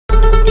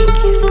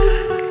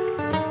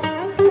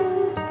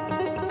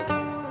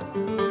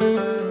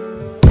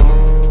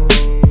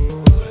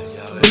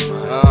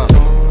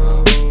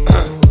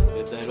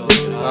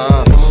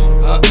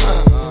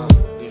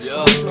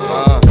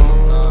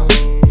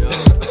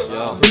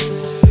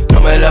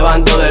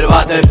levanto del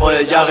váter por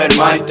el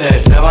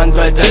Jägermeister.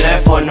 Levanto el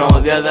teléfono,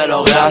 10 de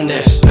los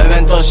grandes.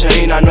 Beben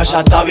toseína, no es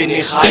Atavi ni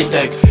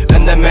high-tech.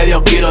 Venden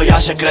medio kilo, ya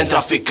se creen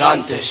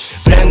traficantes.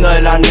 Prendo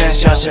el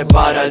amnesia, se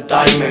para el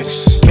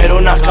Timex. Quiero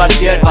unas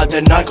Cartier pa'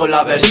 alternar con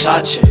la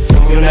Versace.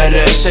 Y un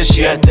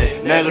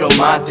RS7, negro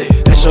mate.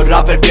 Esos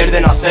rappers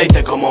pierden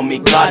aceite como mi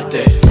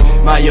cárter.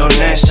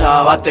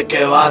 Mayonesa, bate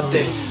que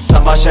bate.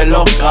 Zapas en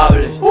los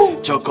cables,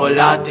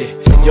 chocolate.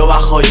 Yo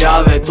bajo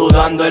llave, tú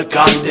dando el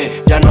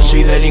cante. Ya no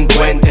soy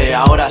delincuente,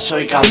 ahora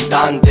soy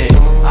cantante.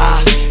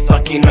 Tú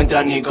aquí no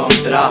entras ni con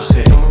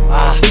traje.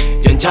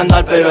 Yo en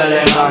chándal pero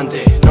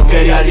elegante. No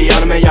quería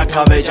liarme y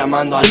acabé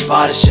llamando al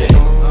parce.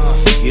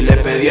 Y le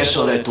pedí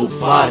eso de tu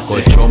parte.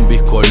 Colchón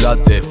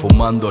biscolate,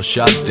 fumando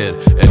shatter.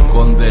 El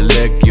conde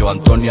Lequio,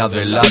 Antonia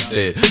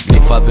Delate.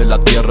 Grifas de la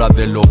tierra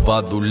de los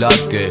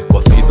badulaques.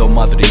 Cocido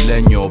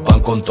madrileño, pan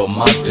con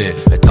tomate.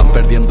 Están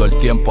perdiendo el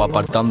tiempo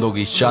apartando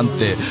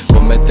guisantes.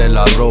 Comete el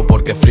arroz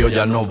porque frío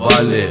ya no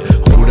vale.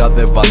 Juras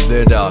de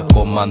bandera,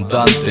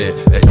 comandante.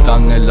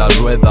 Están en la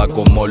rueda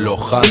como los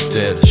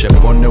hunters. Se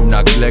pone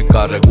una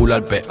cleca, regula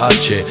el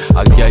pH.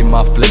 Aquí hay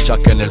más flechas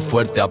que en el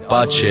fuerte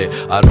Apache.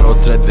 Arroz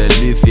tres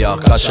delicias,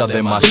 casa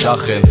de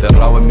masaje.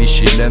 Encerrado en mi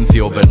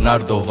silencio,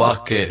 Bernardo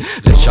Vázquez.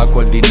 Le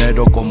saco el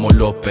dinero como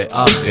los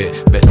peajes.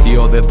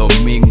 Vestido de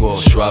domingo,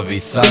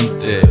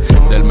 suavizante.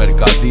 Del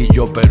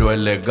mercadillo pero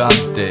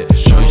elegante.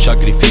 Soy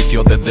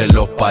sacrificio desde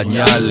los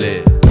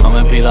pañales. No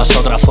me pidas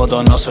otra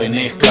foto, no soy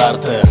Nick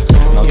Carter.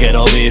 No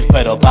quiero beef,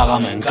 pero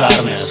págame en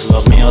carnes.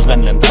 Los míos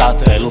venden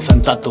tate,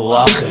 lucen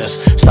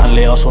tatuajes. Están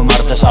líos un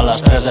martes a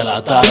las 3 de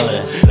la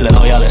tarde. Le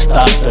doy al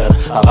starter,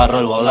 agarro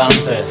el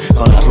volante.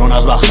 Con las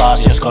lunas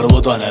bajas y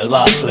escorbuto en el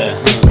bafle.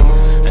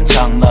 En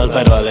chándal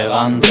pero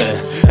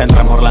elegante.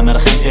 Entran por la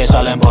emergencia y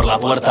salen por la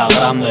puerta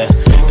grande.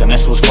 Quemé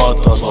sus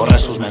fotos, borré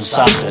sus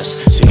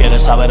mensajes. Si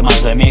quieres saber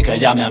más de mí, que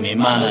llame a mi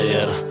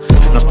manager.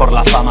 No es por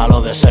la fama lo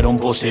de ser un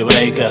pussy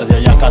breaker. Yo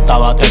ya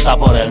cataba teta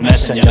por el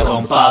Messenger,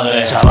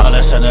 compadre.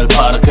 Chavales en el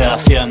parque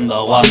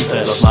haciendo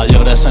guantes. Los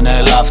mayores en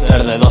el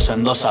after, de 2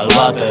 en 2 al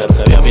váter.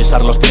 Te voy a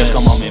pisar los pies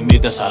como me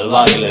invites al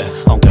baile.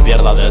 Aunque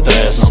pierda de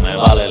 3, no me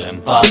vale el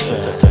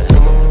empate.